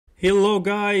Hello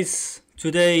guys,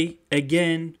 today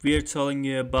again we are telling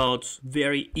you about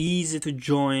very easy to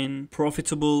join,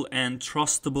 profitable and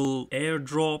trustable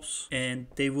airdrops, and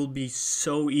they will be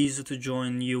so easy to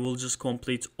join. You will just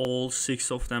complete all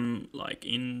 6 of them like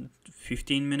in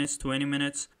 15 minutes, 20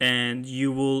 minutes, and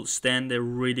you will stand a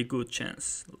really good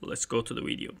chance. Let's go to the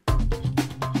video.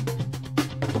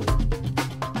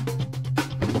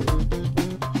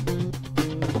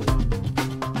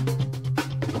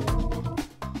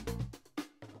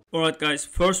 Alright guys,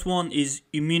 first one is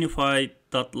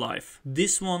Immunify.live.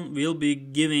 This one will be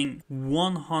giving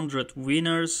 100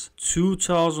 winners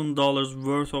 $2,000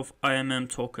 worth of IMM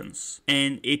tokens.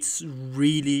 And it's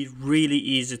really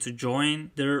easy to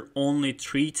join. There are only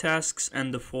 3 tasks,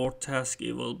 and the 4th task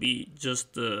it will be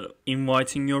just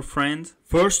inviting your friend.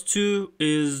 First 2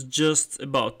 is just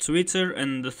about Twitter,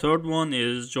 and the 3rd one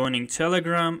is joining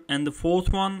Telegram, and the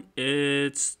 4th one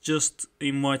it's just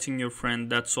inviting your friend.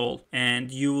 That's all,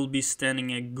 and you will be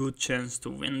standing a good chance to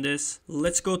win this.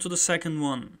 Let's go to the second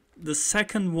one. The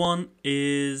second one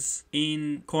is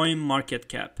in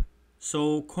CoinMarketCap.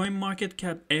 So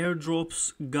CoinMarketCap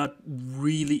airdrops got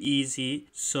really easy,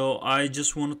 so I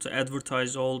just wanted to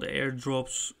advertise all the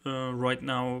airdrops right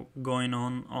now going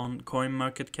on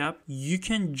CoinMarketCap. You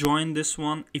can join this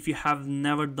one if you have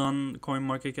never done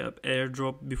CoinMarketCap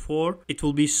airdrop before. It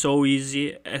will be so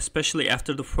easy, especially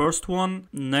after the first one.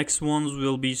 Next ones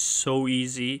will be so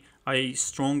easy. I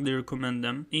strongly recommend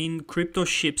them. In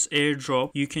CryptoShips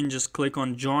airdrop, you can just click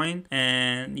on join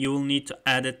and you will need to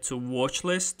add it to watch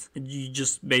list. You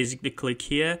just basically click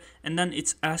here, and then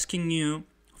it's asking you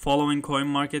following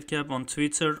CoinMarketCap on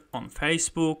Twitter, on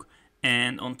Facebook,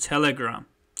 and on Telegram.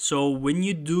 So when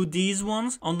you do these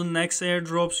ones, on the next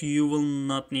airdrops you will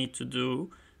not need to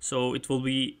do. So it will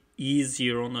be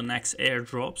easier on the next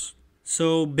airdrops.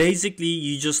 So basically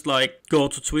you just like go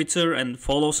to Twitter and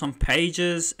follow some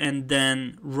pages, and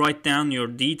then write down your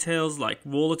details like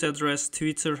wallet address,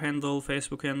 Twitter handle,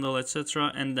 Facebook handle,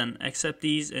 etc., and then accept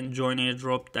these and join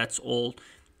airdrop. That's all,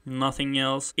 nothing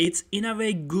else. It's in a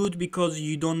way good because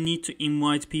you don't need to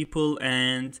invite people,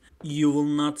 and you will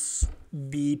not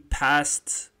be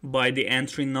passed by the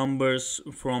entry numbers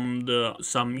from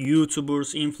some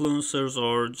YouTubers, influencers,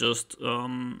 or just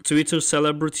Twitter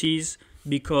celebrities,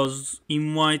 because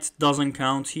invite doesn't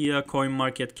count here.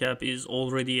 CoinMarketCap is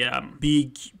already a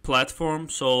big platform,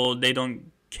 so they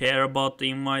don't care about the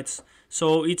invites.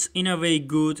 So it's in a way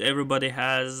good. Everybody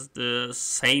has the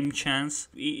same chance.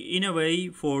 In a way,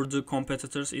 for the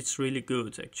competitors, it's really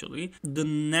good actually. The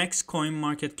next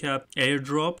CoinMarketCap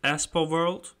airdrop, ASPO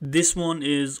World. This one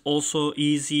is also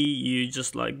easy. You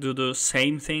just like do the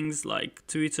same things like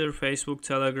Twitter, Facebook,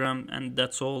 Telegram, and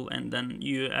that's all. And then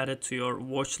you add it to your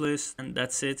watch list, and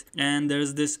that's it. And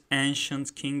there's this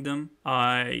Ancient Kingdom.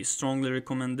 I strongly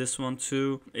recommend this one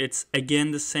too. It's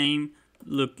again the same.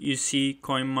 Look, you see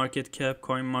CoinMarketCap,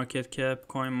 CoinMarketCap,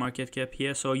 CoinMarketCap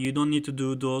here. So you don't need to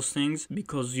do those things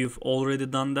because you've already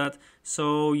done that.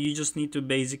 So you just need to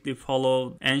basically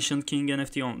follow Ancient King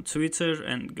NFT on Twitter,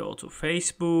 and go to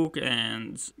Facebook,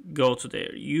 and go to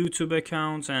their YouTube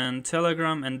account and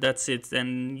Telegram, and that's it.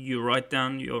 Then you write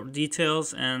down your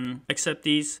details and accept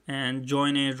these and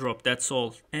join airdrop. That's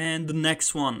all. And the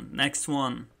next one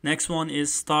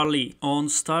is Starly. On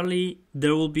Starly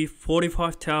there will be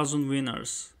 45,000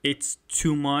 winners. It's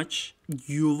too much.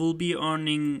 You will be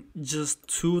earning just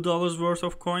 $2 worth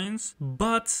of coins,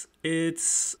 but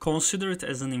it's consider it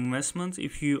as an investment.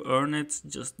 If you earn it,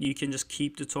 you can just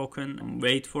keep the token and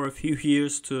wait for a few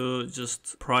years to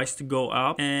just price to go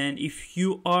up. And if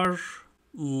you are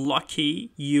lucky,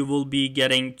 you will be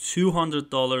getting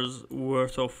 $200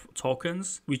 worth of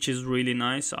tokens, which is really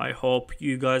nice. I hope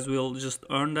you guys will just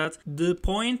earn that. The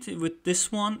point with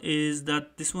this one is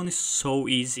that this one is so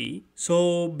easy.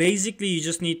 So basically you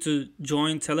just need to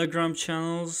join Telegram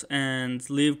channels and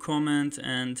leave comment,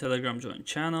 and Telegram join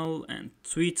channel, and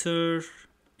Twitter,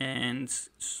 and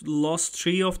last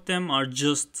 3 of them are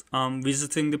just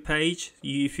visiting the page.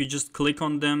 If you just click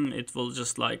on them, it will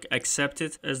just like accept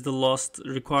it as the last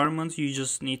requirement. You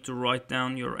just need to write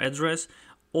down your address.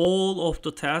 All of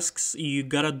the tasks you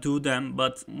gotta do them,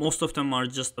 but most of them are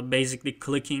just basically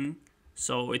clicking,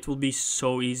 so it will be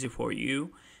so easy for you.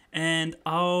 And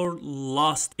our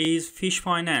last is Fish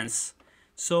Finance.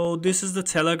 So this is the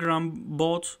Telegram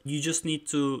bot. You just need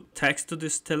to text to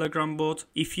this Telegram bot.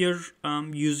 If you're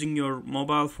using your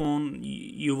mobile phone,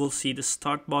 you will see the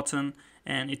start button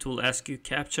and it will ask you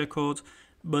CAPTCHA code.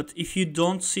 But if you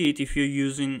don't see it, if you're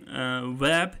using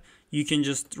web, you can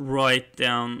just write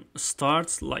down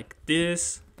start like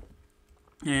this.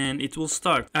 and it will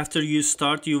start. After you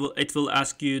start, it will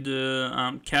ask you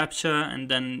the captcha, and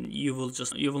then you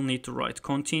will need to write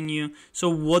continue. So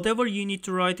whatever you need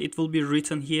to write, it will be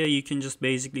written here. You can just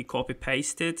basically copy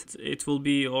paste it. It will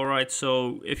be all right.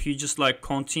 So if you just like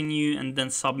continue and then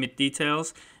submit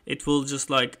details, it will just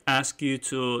like ask you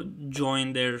to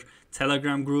join their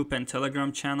Telegram group and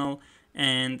Telegram channel.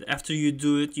 And after you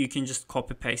do it, you can just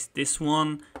copy paste this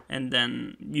one, and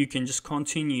then you can just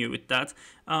continue with that.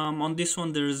 On this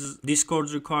one, there's Discord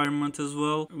requirement as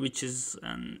well, which is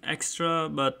an extra,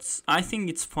 but I think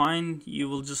it's fine. You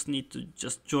will just need to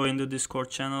just join the Discord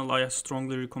channel. I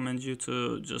strongly recommend you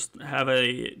to just have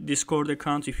a Discord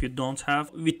account if you don't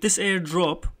have. With this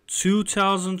airdrop,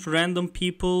 2,000 random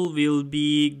people will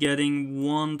be getting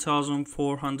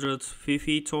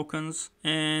 1,450 tokens,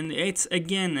 and it's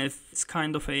again, if it's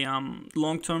kind of a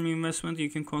long-term investment, you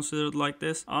can consider it like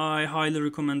this. I highly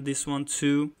recommend this one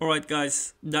too. Alright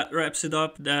guys, that wraps it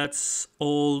up. That's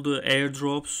all the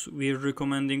airdrops we're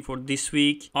recommending for this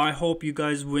week. I hope you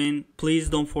guys win. Please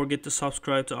don't forget to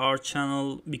subscribe to our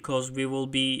channel, because we will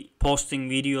be posting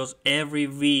videos every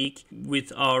week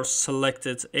with our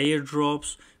selected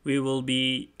airdrops. We will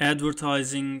be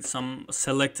advertising some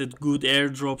selected good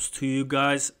airdrops to you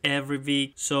guys every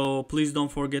week. So please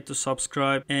don't forget to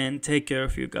subscribe, and take care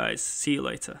of you guys. See you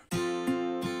later.